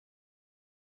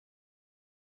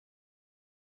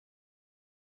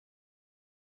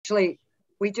actually,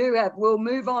 we do have, we'll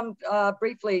move on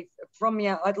briefly from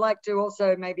you. I'd like to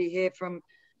also maybe hear from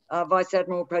Vice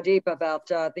Admiral Pradeep about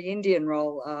the Indian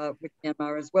role with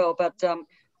Myanmar as well. But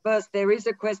first, there is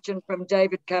a question from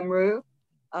David Kamru.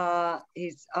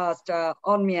 He's asked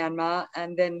on Myanmar,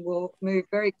 and then we'll move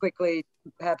very quickly,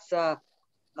 perhaps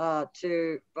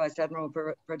to Vice Admiral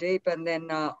Pradeep, and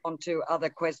then on to other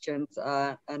questions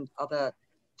and other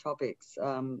topics.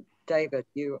 David,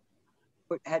 you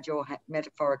had your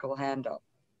metaphorical hand up.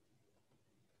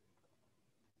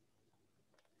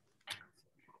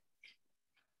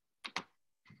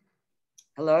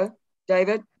 Hello,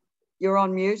 David, you're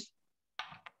on mute.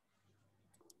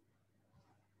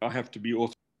 I have to be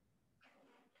author.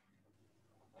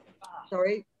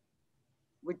 Sorry,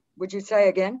 would you say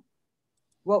again?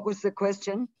 What was the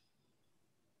question?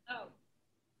 Oh,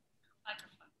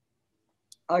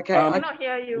 microphone. Okay. I cannot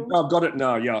hear you. I've got it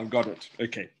now. Yeah, I've got it.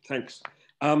 Okay, thanks.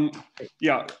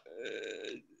 Yeah,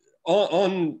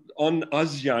 on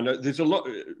ASEAN, there's a lot.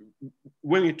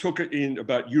 When we talk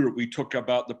about Europe, we talk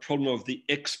about the problem of the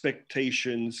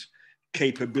expectations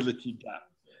capability gap.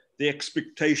 The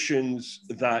expectations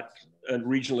that a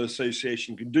regional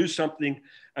association can do something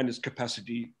and its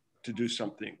capacity to do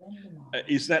something.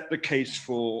 Is that the case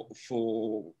for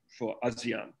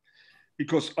ASEAN?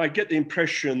 Because I get the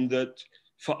impression that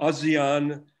for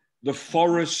ASEAN, the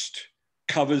forest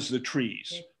covers the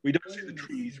trees. We don't see the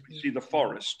trees, we see the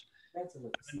forest.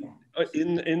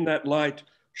 In that light,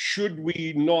 should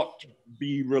we not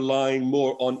be relying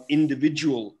more on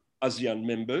individual ASEAN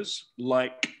members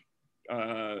like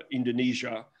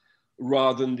Indonesia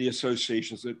rather than the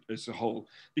associations as a whole?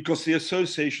 Because the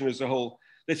association as a whole,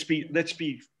 let's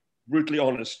be brutally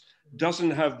honest,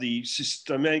 doesn't have the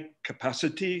systemic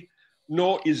capacity,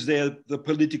 nor is there the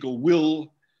political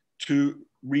will to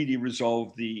really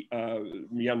resolve the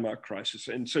Myanmar crisis.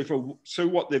 And so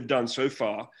what they've done so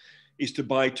far is to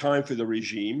buy time for the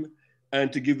regime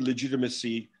and to give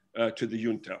legitimacy to the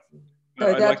junta.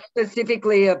 So that's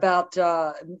specifically about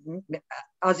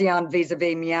ASEAN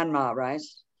vis-a-vis Myanmar, right?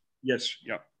 Yes,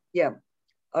 yeah. Yeah,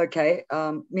 okay.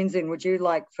 Minzin, would you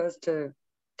like first to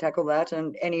tackle that,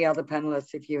 and any other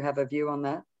panelists if you have a view on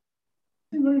that?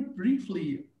 Very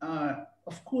briefly,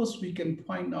 of course, we can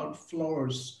point out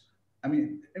flaws. I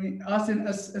mean, ASEAN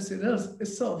as it is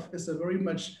itself is a very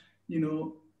much,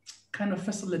 kind of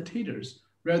facilitators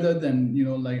rather than,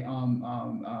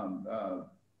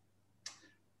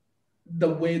 the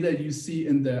way that you see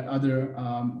in the other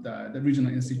the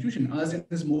regional institution. ASEAN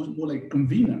is more like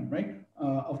convener, right,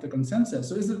 of the consensus.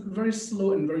 So it's a very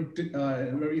slow and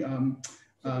very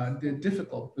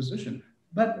difficult position.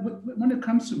 But when it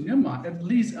comes to Myanmar, at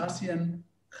least ASEAN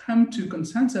come to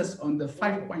consensus on the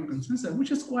 5-point consensus,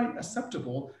 which is quite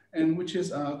acceptable and which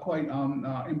is quite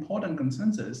important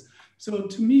consensus. So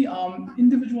to me,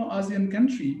 individual ASEAN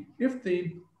country, if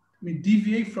they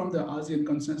deviate from the ASEAN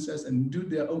consensus and do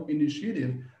their own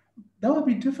initiative, that would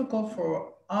be difficult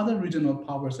for other regional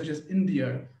powers such as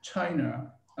India,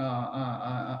 China,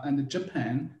 and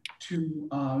Japan to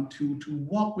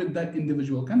work with that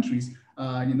individual countries.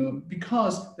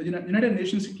 Because the United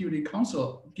Nations Security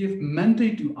Council give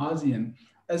mandate to ASEAN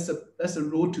as a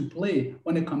role to play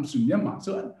when it comes to Myanmar.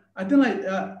 So I think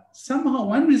somehow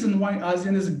one reason why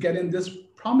ASEAN is getting this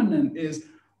prominent is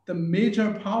the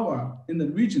major power in the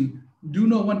region do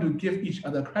not want to give each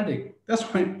other credit. That's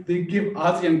why they give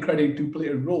ASEAN credit to play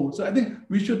a role. So I think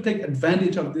we should take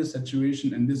advantage of this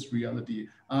situation and this reality.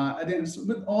 I think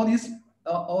with all these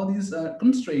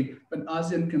constraints, but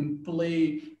ASEAN can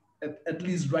play at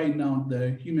least right now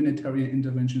the humanitarian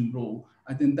intervention role.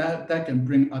 I think that can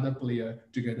bring other players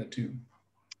together too.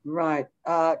 Right,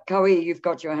 Kawi, you've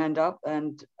got your hand up,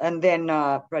 and then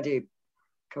Pradeep,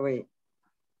 Kawi.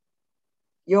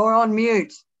 You're on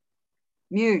mute.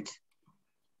 Mute.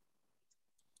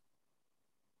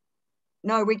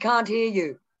 No, we can't hear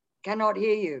you. Cannot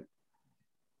hear you.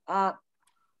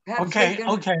 Okay.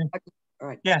 All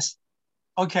right. Yes.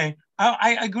 Okay.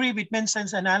 I agree with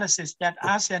Menson's analysis that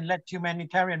ASEAN-led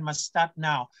humanitarian must start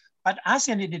now. But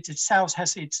ASEAN in itself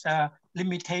has its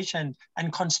limitation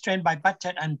and constrained by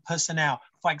budget and personnel.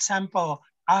 For example,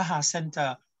 AHA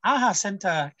Center. AHA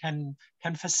Center can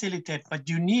facilitate, but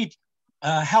you need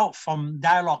help from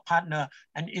dialogue partner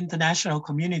and international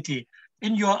community.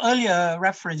 In your earlier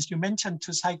reference, you mentioned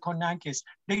to Psychonagis.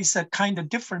 There is a kind of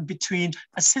difference between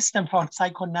a system for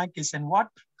Psychonagis and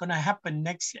what's gonna happen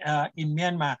next in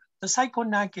Myanmar. The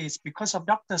Psychonagis, because of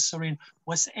Dr. Sorin,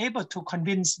 was able to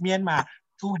convince Myanmar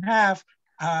to have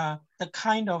the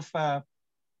kind of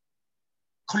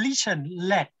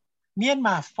coalition-led.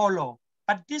 Myanmar follow,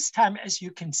 but this time, as you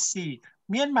can see,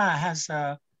 Myanmar has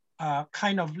a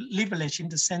kind of leverage in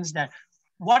the sense that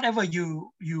whatever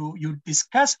you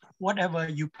discuss, whatever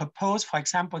you propose, for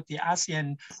example, the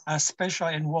ASEAN special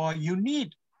envoy, you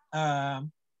need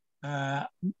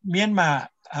Myanmar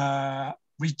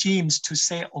regimes to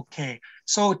say, okay.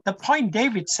 So the point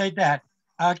David said that,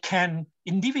 can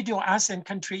individual ASEAN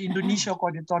country, Indonesia go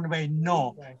its own way?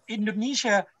 No.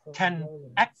 Indonesia can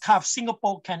act tough,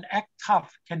 Singapore can act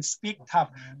tough, can speak tough,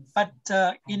 but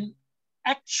in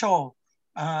actual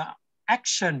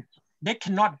action, they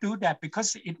cannot do that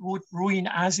because it would ruin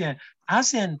ASEAN.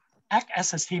 ASEAN act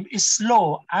as a team is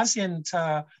slow. ASEAN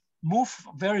move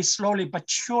very slowly but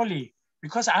surely,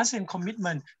 because ASEAN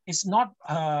commitment is not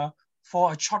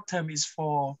for a short term, it's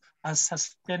for a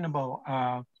sustainable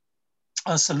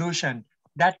solution.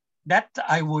 That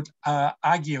I would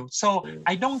argue. So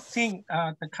I don't think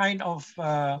the kind of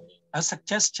a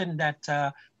suggestion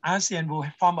that ASEAN will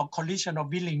form a coalition of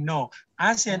willing. No,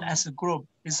 ASEAN as a group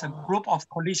is a group of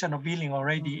coalition of willing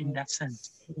already in that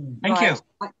sense. Thank you.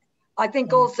 I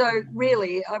think also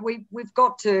really we've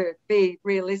got to be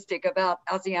realistic about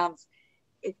ASEAN's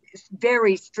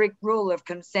very strict rule of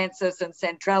consensus and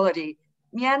centrality.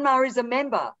 Myanmar is a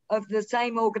member of the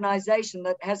same organization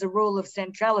that has a rule of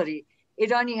centrality.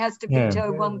 It only has to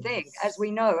veto one thing. As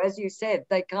we know, as you said,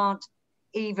 they can't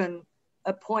even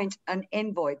appoint an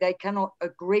envoy. They cannot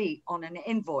agree on an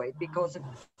envoy because of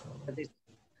this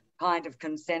kind of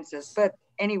consensus. But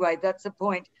anyway, that's the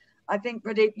point. I think,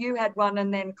 Pradeep, you had one,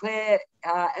 and then Claire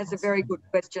has a very good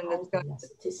question that's going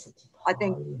to, I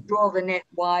think, draw the net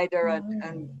wider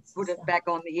and put it back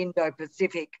on the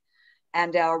Indo-Pacific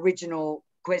and our original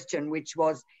question, which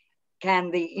was,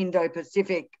 can the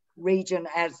Indo-Pacific region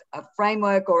as a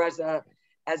framework or as a,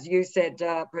 as you said,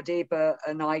 Pradeep,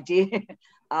 an idea,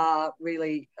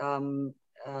 really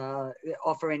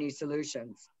offer any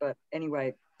solutions? But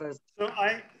anyway, first. So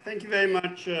thank you very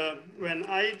much, Gwen.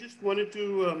 I just wanted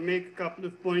to make a couple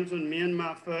of points on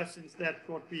Myanmar first, since that's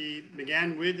what we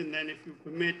began with, and then if you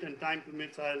permit and time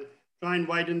permits, I'll try and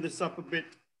widen this up a bit.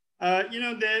 You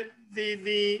know, there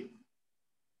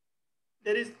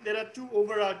are two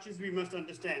overarches we must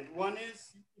understand. One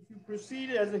is, if you proceed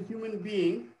as a human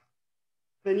being,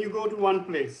 then you go to one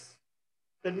place.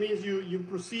 That means you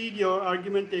proceed, your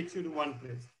argument takes you to one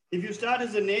place. If you start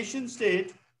as a nation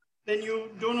state, then you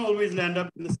don't always land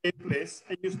up in the same place,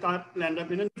 and you land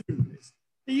up in a different place.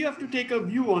 So you have to take a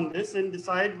view on this and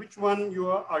decide which one you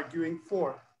are arguing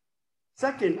for.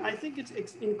 Second, I think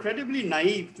it's incredibly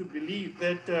naive to believe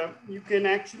that you can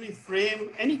actually frame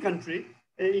any country,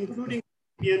 including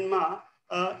Myanmar,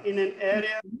 in an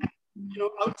area, you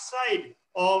know, outside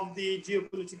of the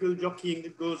geopolitical jockeying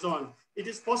that goes on. It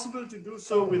is possible to do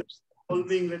so without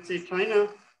involving, let's say, China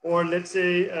or let's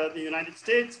say the United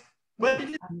States, but it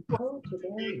is a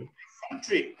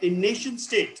country, a nation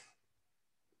state.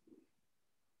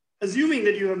 Assuming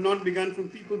that you have not begun from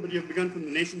people, but you have begun from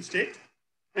the nation state.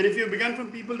 And if you've begun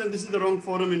from people, then this is the wrong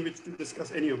forum in which to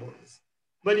discuss any of this.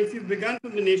 But if you've begun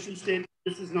from the nation state,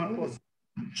 this is not possible.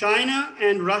 China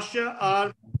and Russia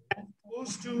are as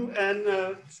close to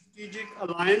an strategic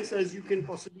alliance as you can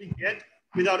possibly get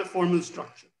without a formal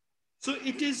structure. So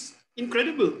it is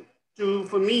incredible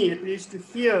for me at least, to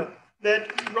hear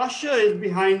that Russia is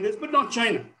behind this, but not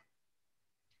China.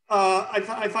 I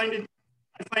find it,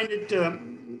 I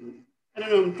don't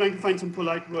know, I'm trying to find some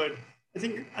polite word. I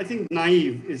think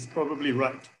naive is probably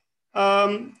right.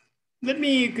 Let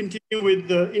me continue with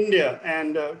India,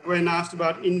 and Gwen asked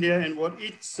about India and what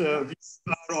its views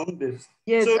are on this.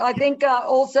 Yes, so, I think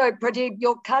also, Pradeep,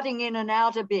 you're cutting in and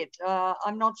out a bit.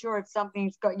 I'm not sure if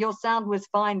something's got, your sound was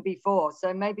fine before,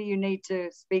 so maybe you need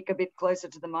to speak a bit closer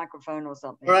to the microphone or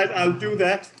something. All right, I'll do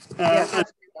that. Yeah,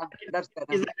 that's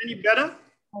better. Is that any better?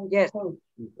 Yes.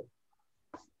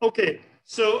 Okay,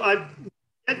 so I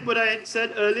get what I had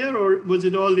said earlier, or was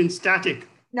it all in static?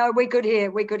 No, we could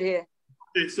hear,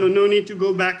 Okay, so no need to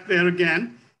go back there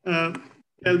again.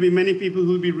 There'll be many people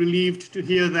who'll be relieved to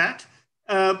hear that.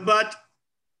 But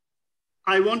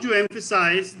I want to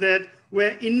emphasize that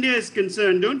where India is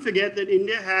concerned, don't forget that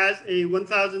India has a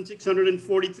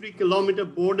 1,643 kilometer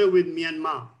border with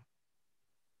Myanmar.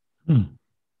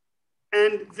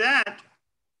 And that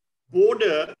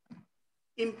border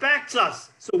impacts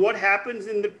us. So what happens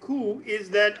in the coup is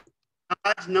that a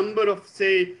large number of,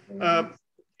 say,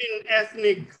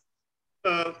 ethnic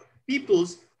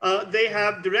peoples, they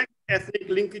have direct ethnic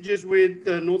linkages with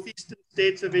the northeastern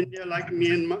states of India, like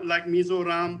Myanmar, like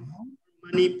Mizoram,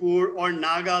 Manipur, or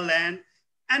Nagaland,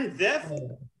 and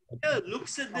therefore India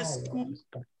looks at this coup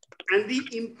and the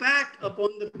impact upon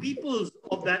the peoples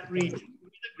of that region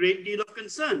with a great deal of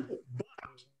concern.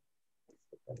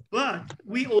 But But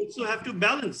we also have to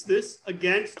balance this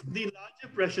against the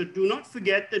larger pressure. Do not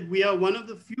forget that we are one of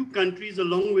the few countries,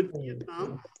 along with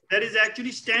Vietnam, that is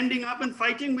actually standing up and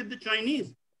fighting with the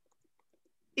Chinese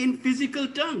in physical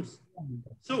terms.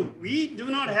 So we do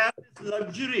not have this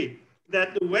luxury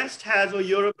that the West has or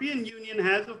European Union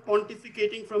has of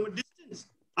pontificating from a distance.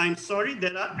 I'm sorry,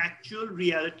 there are actual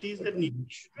realities that need to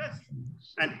be addressed.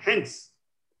 And hence,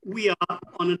 we are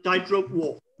on a tightrope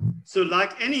walk. So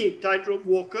like any tightrope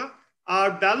walker,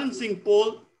 our balancing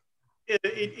pole,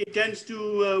 it tends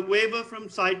to waver from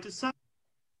side to side.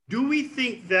 Do we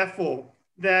think, therefore,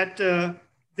 that,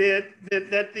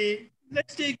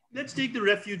 let's take the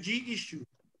refugee issue.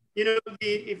 You know,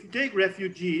 if you take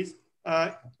refugees,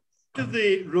 the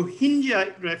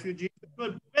Rohingya refugees,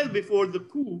 well before the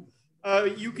coup,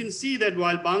 you can see that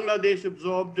while Bangladesh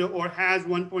absorbed or has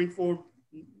 1.4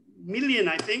 million,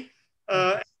 I think,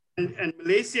 and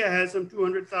Malaysia has some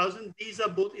 200,000, these are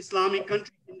both Islamic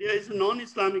countries. India is a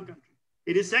non-Islamic country.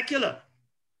 It is secular.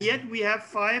 Yet we have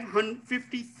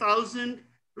 550,000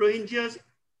 Rohingyas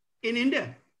in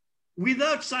India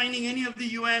without signing any of the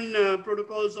UN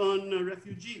protocols on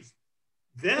refugees.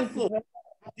 Therefore,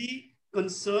 the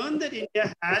concern that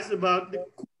India has about the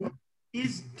coup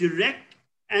is direct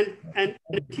and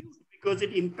acute because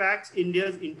it impacts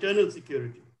India's internal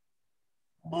security.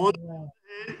 On the other hand,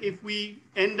 if we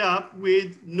end up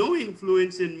with no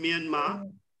influence in Myanmar,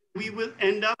 we will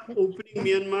end up opening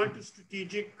Myanmar to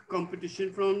strategic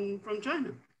competition from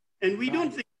China. And we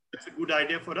don't think that's a good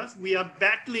idea for us. We are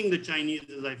battling the Chinese,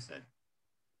 as I've said.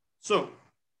 So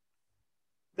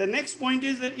the next point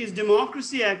is that is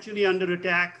democracy actually under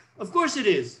attack? Of course it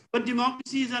is, but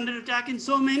democracy is under attack in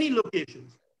so many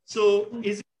locations. So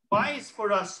is it wise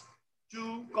for us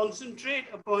to concentrate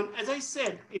upon, as I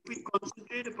said, if we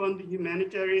concentrate upon the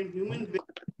humanitarian human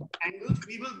angles,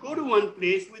 we will go to one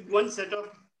place with one set of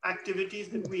activities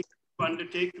that we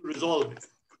undertake to resolve it.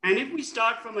 And if we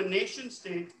start from a nation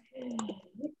state,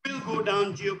 we'll go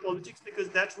down geopolitics because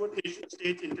that's what nation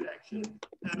state interaction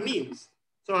means.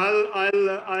 So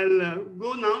I'll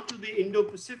go now to the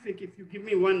Indo-Pacific, if you give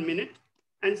me 1 minute,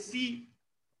 and see,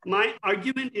 my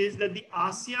argument is that the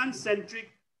ASEAN-centric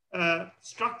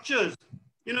structures,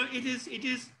 you know, it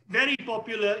is very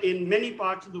popular in many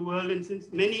parts of the world, and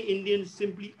since many Indians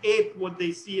simply ape what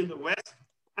they see in the West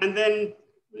and then,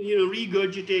 you know,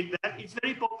 regurgitate that, it's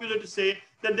very popular to say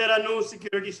that there are no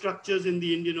security structures in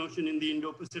the Indian Ocean, in the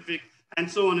Indo-Pacific, and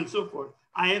so on and so forth.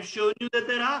 I have shown you that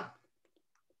there are.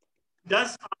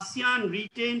 Does ASEAN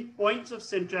retain points of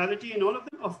centrality in all of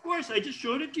them? Of course, I just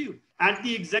showed it to you. At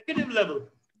the executive level,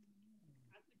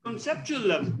 at the conceptual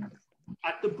level,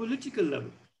 at the political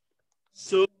level.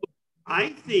 So I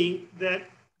think that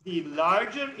the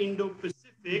larger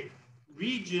Indo-Pacific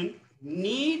region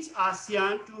needs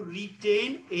ASEAN to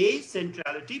retain A,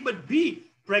 centrality, but B,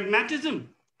 pragmatism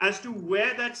as to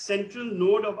where that central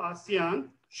node of ASEAN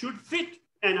should fit.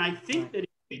 And I think that it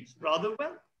fits rather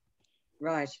well.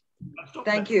 Right.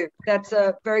 Thank you. That's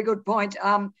a very good point.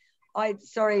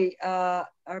 Sorry,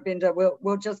 Aravinda,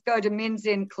 we'll just go to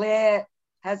Minzin. Claire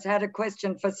has had a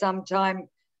question for some time.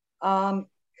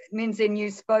 Minzin,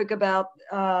 you spoke about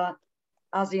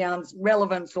ASEAN's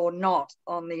relevance or not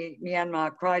on the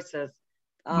Myanmar crisis.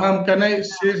 Ma'am, can I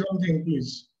say something,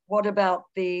 please? What about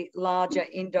the larger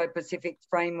Indo-Pacific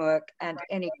framework and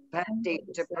any capacity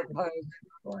to propose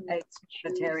a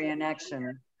humanitarian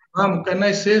action? Ma'am, can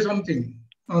I say something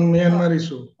on Myanmar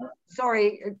issue?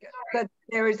 Sorry, but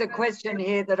there is a question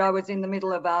here that I was in the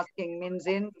middle of asking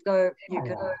Minzin, so you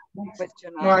can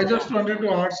question. No, I just wanted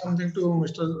to add something to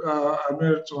Mr.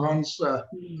 Amir Chauhan's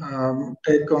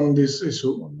take on this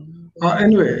issue.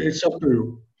 Anyway, it's up to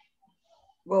you.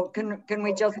 Well, can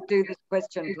we just do this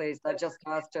question, please? I just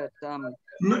asked it. No,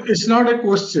 it's not a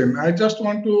question. I just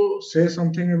want to say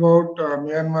something about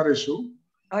Myanmar issue.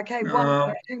 Okay,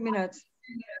 2 minutes.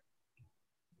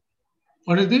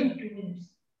 What is it?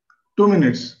 2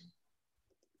 minutes.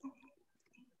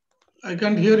 I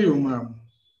can't hear you, ma'am.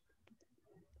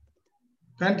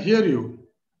 Can't hear you.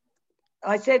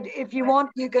 I said, if you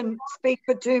want, you can speak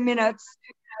for 2 minutes.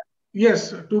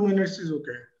 Yes, 2 minutes is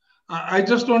okay. I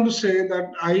just want to say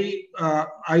that I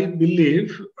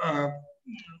believe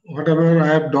whatever I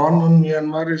have done on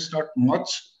Myanmar is not much,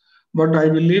 but I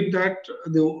believe that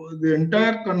the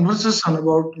entire conversation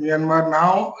about Myanmar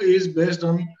now is based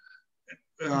on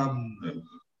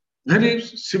very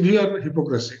severe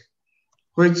hypocrisy,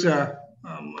 which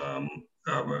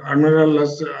Admiral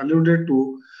has alluded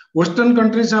to. Western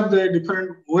countries have the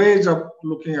different ways of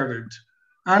looking at it.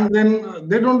 And then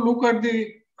they don't look at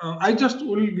the, I just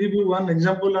will give you one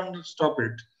example and stop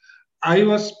it. I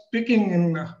was speaking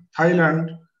in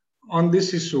Thailand on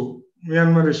this issue,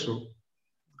 Myanmar issue.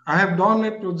 I have done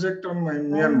a project on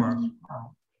Myanmar.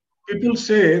 People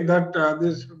say that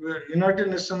this United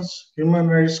Nations Human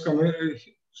Rights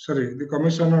the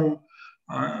Commission on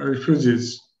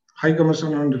Refugees, High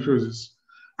Commission on Refugees.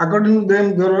 According to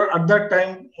them, there were at that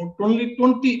time only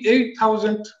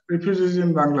 28,000 refugees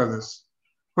in Bangladesh,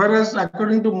 whereas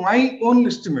according to my own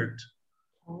estimate,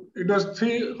 it was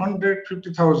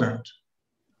 350,000.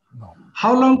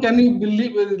 How long can you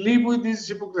live with these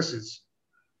hypocrisies?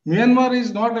 Myanmar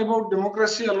is not about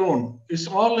democracy alone. It's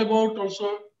all about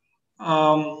also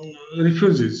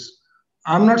refugees.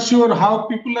 I'm not sure how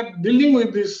people are dealing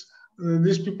with this.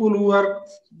 These people who are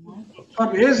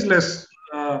ageless,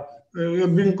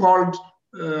 being called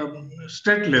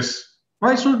stateless.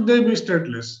 Why should they be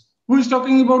stateless? Who is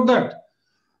talking about that?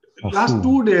 Last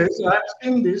 2 days, I have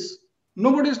seen this.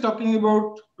 Nobody is talking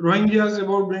about Rohingyas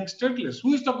about being stateless.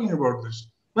 Who is talking about this?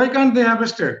 Why can't they have a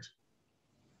state?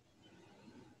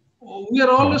 We are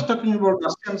always talking about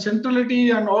ASEAN centrality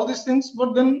and all these things,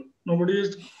 but then nobody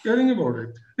is caring about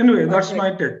it. Anyway, that's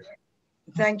my take.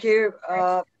 Thank you.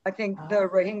 I think the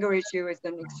Rohingya issue is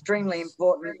an extremely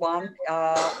important one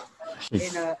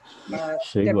in a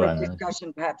separate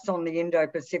discussion, perhaps on the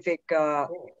Indo-Pacific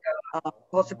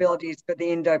possibilities for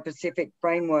the Indo-Pacific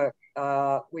framework,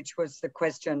 which was the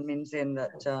question, Minzin,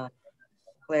 that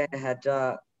Claire had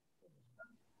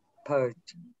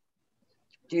posed.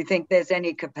 Do you think there's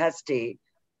any capacity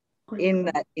in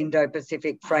that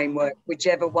Indo-Pacific framework,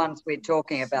 whichever ones we're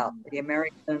talking about, the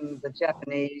American, the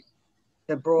Japanese,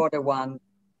 the broader one,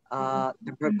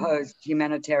 the proposed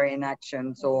humanitarian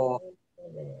actions, or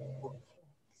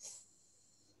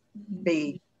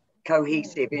be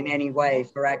cohesive in any way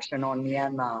for action on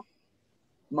Myanmar?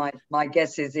 My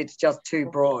guess is it's just too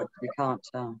broad. We can't.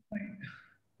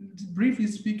 Briefly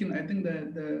speaking, I think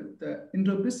that the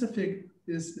Indo-Pacific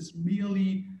is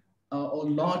merely or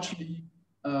largely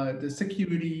the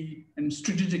security and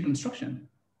strategic construction.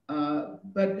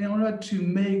 But in order to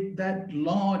make that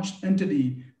large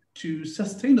entity to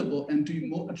sustainable and to be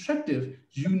more attractive,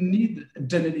 you need the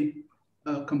identity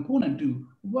component to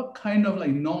what kind of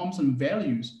like norms and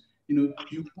values you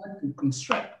have to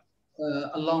construct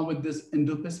along with this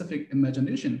Indo-Pacific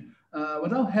imagination.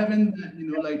 Without having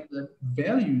like the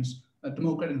values,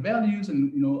 democratic values,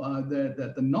 and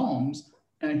the norms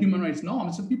and human rights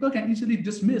norms, so people can easily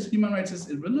dismiss human rights as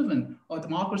irrelevant or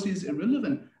democracy is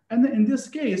irrelevant. And then in this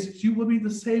case, you will be the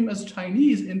same as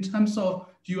Chinese in terms of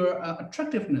your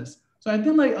attractiveness. So I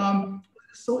think like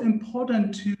it's so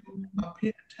important to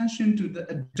pay attention to the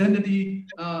identity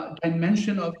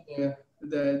dimension of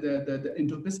the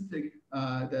Indo-Pacific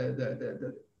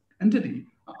the entity.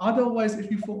 Otherwise, if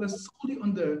you focus solely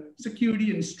on the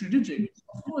security and strategic,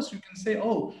 of course you can say,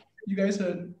 oh, you guys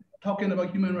are talking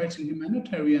about human rights and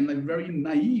humanitarian, like very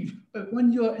naive. But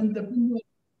when you're in the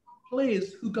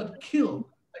place who got killed,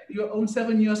 like your own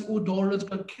 7-year-old daughters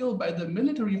got killed by the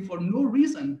military for no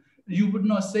reason, you would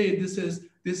not say this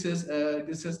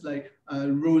is like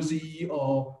rosy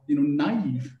or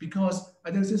naive, because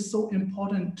I think this is so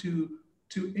important to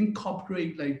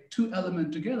incorporate like two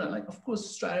elements together. Like of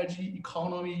course strategy,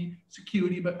 economy,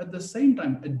 security, but at the same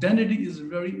time, identity is a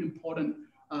very important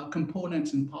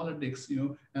components in politics.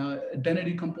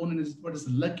 Identity component is what is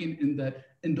lacking in the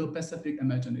Indo-Pacific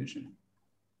imagination.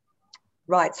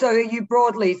 Right. So are you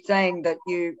broadly saying that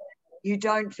you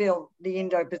don't feel the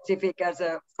Indo-Pacific as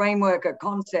a framework, a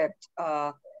concept,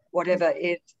 whatever,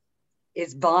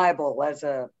 is viable as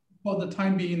a... For the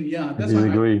time being, yeah. That's why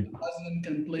ASEAN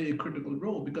can play a critical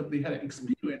role, because they had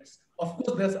experience. Of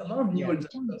course, there's a lot of nuances.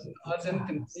 ASEAN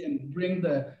can play and bring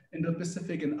the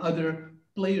Indo-Pacific and other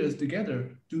players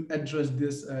together to address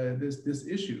this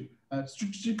issue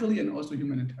strategically and also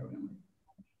humanitarianly.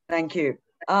 Thank you.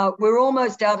 We're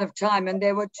almost out of time, and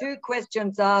there were two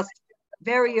questions asked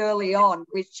very early on,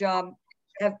 which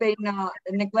have been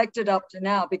neglected up to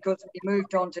now because we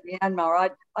moved on to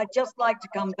Myanmar. I'd just like to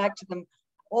come back to them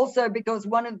also because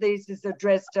one of these is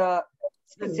addressed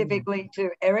specifically to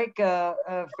Eric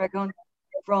Frecon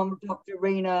from Dr.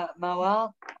 Rina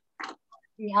Mawal.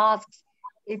 He asks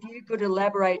if you could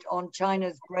elaborate on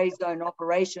China's grey zone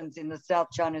operations in the South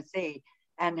China Sea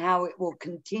and how it will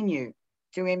continue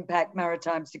to impact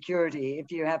maritime security,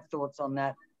 if you have thoughts on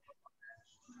that.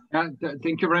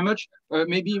 Thank you very much.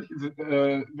 Maybe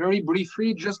very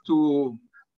briefly, just to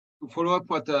follow up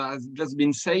what has just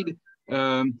been said,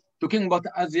 talking about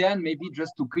ASEAN, maybe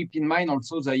just to keep in mind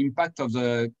also the impact of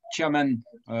the chairman,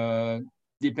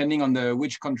 depending on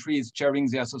which country is chairing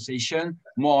the association,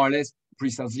 more or less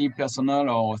precisely personal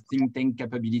or think tank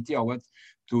capability or what,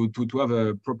 to have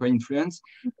a proper influence.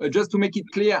 Just to make it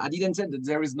clear, I didn't say that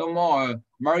there is no more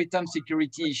maritime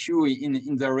security issue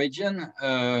in the region,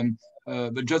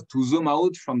 but just to zoom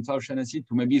out from South China Sea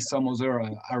to maybe some other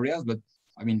areas. But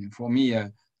I mean, for me,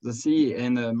 the sea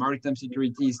and maritime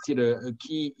security is still a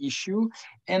key issue.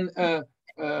 And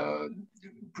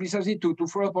precisely to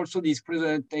follow up also this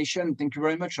presentation, thank you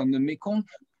very much, on the Mekong.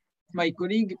 My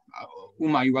colleague,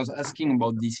 whom I was asking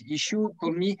about this issue,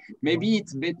 told me maybe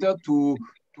it's better to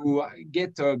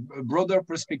get a broader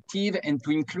perspective and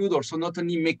to include also not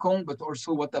only Mekong, but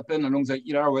also what happened along the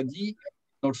Irrawaddy,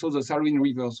 also the Salween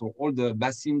River, so all the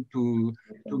basin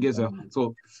together.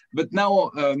 So, but now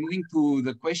moving to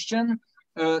the question.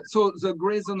 So the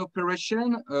gray zone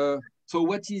operation, so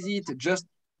what is it? Just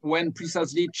when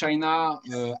precisely China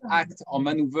act or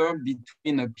maneuver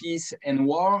between peace and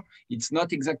war, it's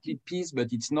not exactly peace,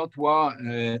 but it's not war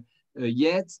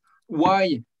yet.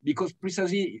 Why? Because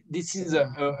precisely this is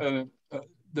the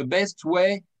best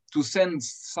way to send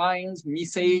signs,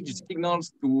 message,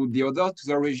 signals to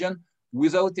the region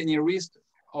without any risk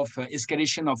of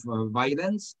escalation of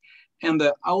violence. And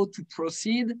how to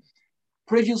proceed?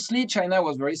 Previously, China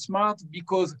was very smart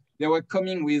because they were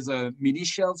coming with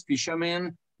militias,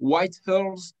 fishermen, white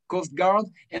hulls, Coast Guard,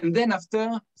 and then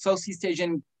after, Southeast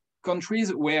Asian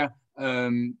countries were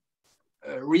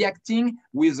reacting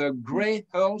with gray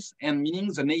hulls and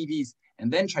meaning the navies.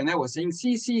 And then China was saying,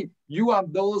 see, you are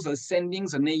those sending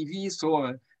the navy,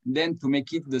 so then to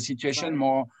make it the situation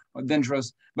more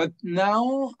dangerous. But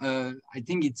now, I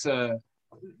think it's a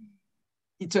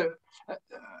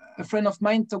friend of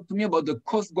mine talked to me about the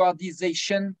Coast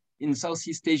Guardization in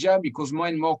Southeast Asia, because more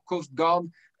and more Coast Guard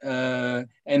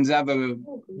and they have a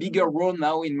bigger role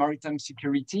now in maritime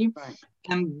security. Right.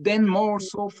 And then more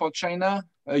so for China,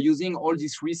 using all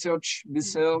these research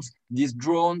missiles, these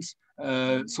drones,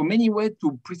 so many ways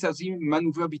to precisely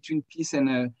maneuver between peace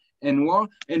and war.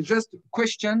 And just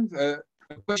question,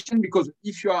 because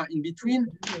if you are in between,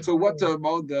 so what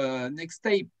about the next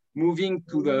step? Moving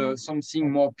to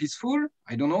something more peaceful,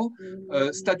 I don't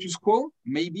know, status quo,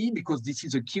 maybe, because this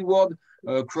is a keyword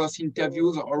across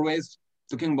interviews, always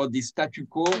talking about this status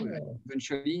quo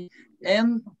eventually,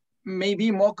 and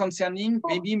maybe more concerning,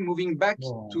 maybe moving back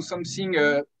to something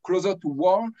closer to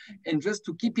war, and just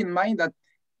to keep in mind that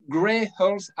gray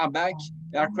hulls are back,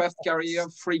 aircraft carrier,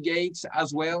 frigates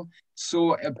as well,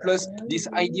 so plus this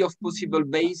idea of possible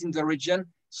base in the region.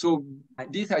 So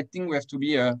this, I think, we have to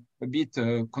be a bit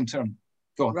concerned.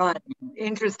 So. Right,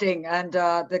 interesting. And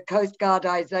the Coast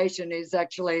Guardization is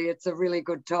actually, it's a really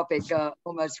good topic,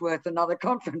 almost worth another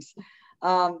conference.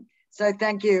 So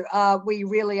thank you. We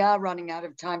really are running out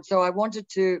of time. So I wanted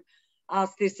to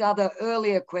ask this other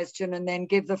earlier question and then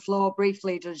give the floor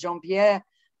briefly to Jean-Pierre,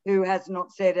 who has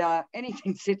not said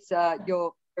anything since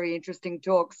your very interesting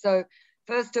talk. So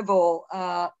first of all,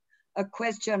 a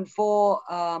question for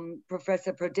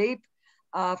Professor Pradeep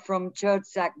from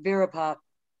Churchak Virapat.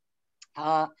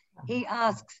 He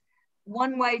asks,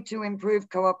 one way to improve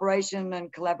cooperation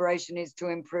and collaboration is to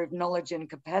improve knowledge and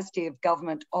capacity of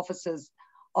government officers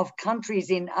of countries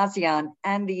in ASEAN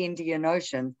and the Indian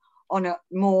Ocean on a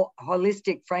more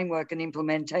holistic framework and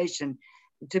implementation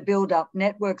to build up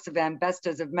networks of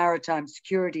ambassadors of maritime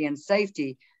security and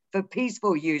safety for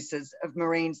peaceful uses of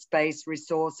marine space,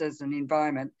 resources and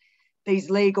environment.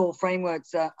 These legal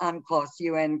frameworks are UNCLOS,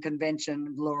 UN Convention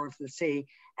of Law of the Sea,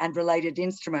 and related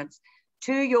instruments.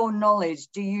 To your knowledge,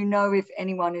 do you know if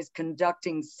anyone is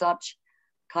conducting such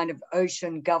kind of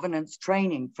ocean governance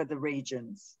training for the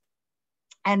regions?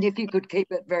 And if you could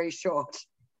keep it very short.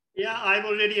 Yeah, I've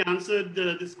already answered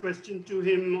this question to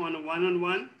him on a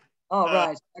one-on-one. Oh,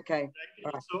 right, okay.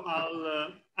 Right. So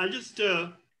I'll just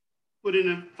put in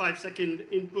a 5-second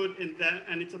input in that,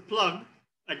 and it's a plug,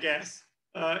 I guess.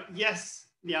 Yes,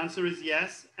 the answer is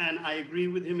yes, and I agree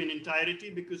with him in entirety,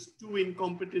 because two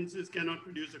incompetences cannot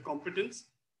produce a competence,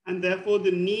 and therefore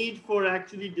the need for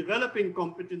actually developing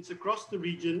competence across the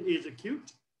region is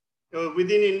acute.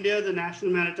 Within India, the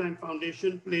National Maritime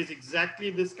Foundation plays exactly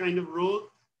this kind of role.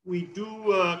 We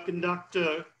do conduct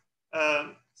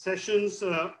sessions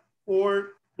for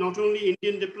not only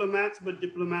Indian diplomats, but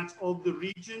diplomats of the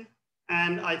region,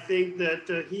 and I think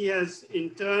that he has in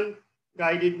turn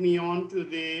guided me on to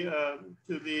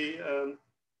the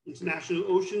International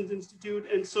Oceans Institute,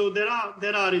 and so there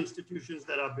are institutions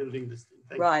that are building this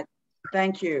thing. Right,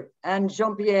 thank you. And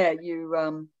Jean-Pierre,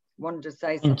 you wanted to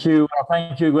say something.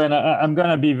 Thank you, Gwen. I'm going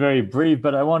to be very brief,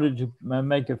 but I wanted to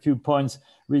make a few points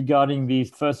regarding these.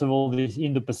 First of all, this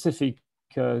Indo-Pacific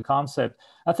concept.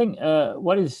 I think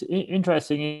what is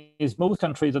interesting is most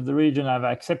countries of the region have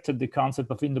accepted the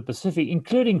concept of Indo-Pacific,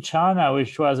 including China,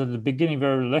 which was at the beginning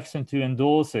very reluctant to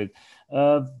endorse it,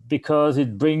 because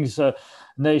it brings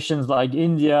nations like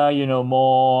India,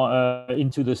 more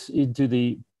into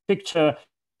the picture,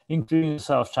 including the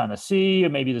South China Sea, or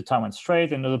maybe the Taiwan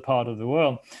Strait, another part of the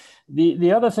world.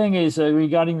 The other thing is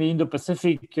regarding the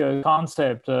Indo-Pacific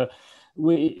concept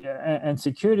and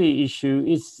security issue,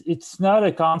 it's not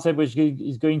a concept which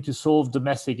is going to solve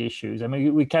domestic issues. I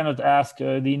mean, we cannot ask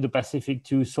the Indo-Pacific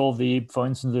to solve for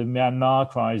instance, the Myanmar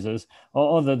crisis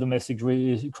or other domestic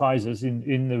crises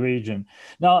in the region.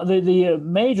 Now, the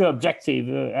major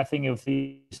objective, I think, of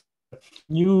the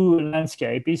new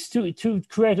landscape is to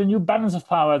create a new balance of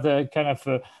power that I kind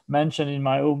of mentioned in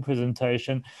my own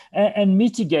presentation, and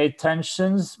mitigate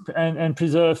tensions and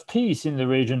preserve peace in the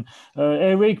region.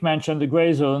 Eric mentioned the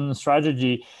gray zone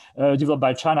strategy developed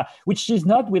by China, which is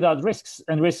not without risks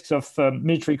of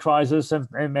military crisis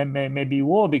and maybe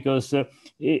war, because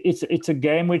it's a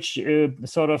game which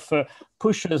sort of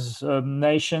pushes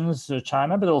nations,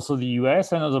 China, but also the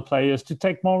US and other players, to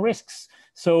take more risks.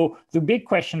 So the big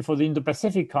question for the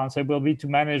Indo-Pacific concept will be to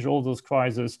manage all those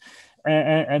crises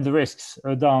and the risks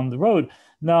down the road.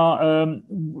 Now,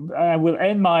 I will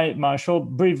end my short,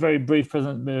 very brief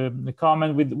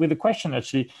comment with a question,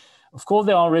 actually. Of course,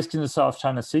 there are risks in the South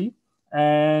China Sea,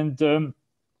 and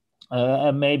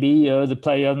maybe the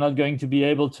player are not going to be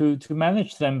able to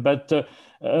manage them. But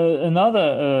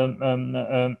another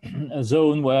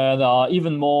zone where there are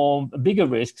even more bigger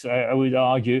risks, I would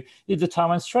argue, is the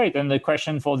Taiwan Strait. And the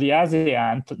question for the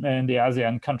ASEAN and the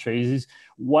ASEAN countries is,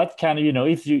 what can,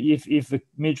 if the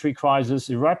military crisis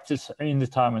erupts in the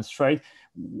Taiwan Strait,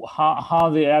 how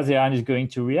the ASEAN is going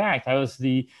to react?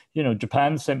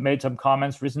 Japan made some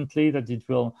comments recently that it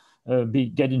will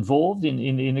get involved in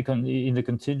the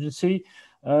contingency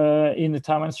in the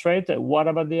Taiwan Strait. What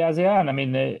about the ASEAN? I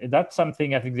mean, that's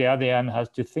something I think the ASEAN has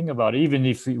to think about, even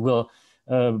if it will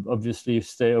obviously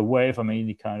stay away from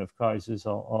any kind of crisis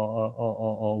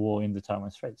or war in the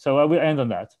Taiwan Strait. So I will end on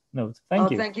that note.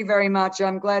 Thank you. Thank you very much.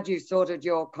 I'm glad you sorted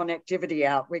your connectivity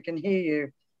out. We can hear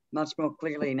you much more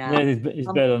clearly now. Yeah,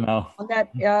 it's better now. On that,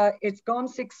 it's gone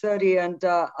 6:30, and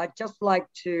I'd just like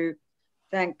to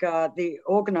thank the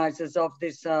organizers of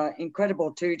this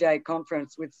incredible 2-day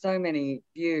conference with so many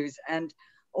views, and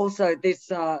also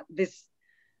this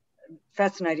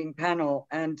fascinating panel.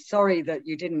 And sorry that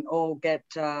you didn't all get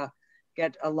a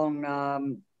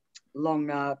long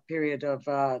period of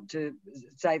to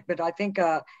say, but I think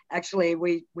actually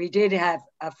we did have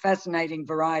a fascinating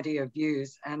variety of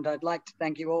views, and I'd like to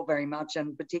thank you all very much,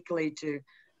 and particularly to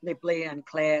Lip-Lee and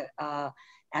Claire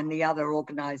and the other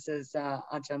organizers,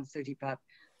 Ajahn Sutipat,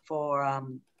 for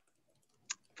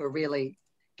really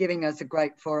giving us a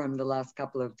great forum the last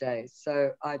couple of days.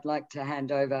 So I'd like to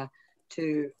hand over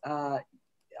to,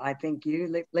 I think you,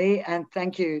 Lip-Lee, and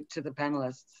thank you to the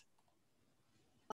panelists.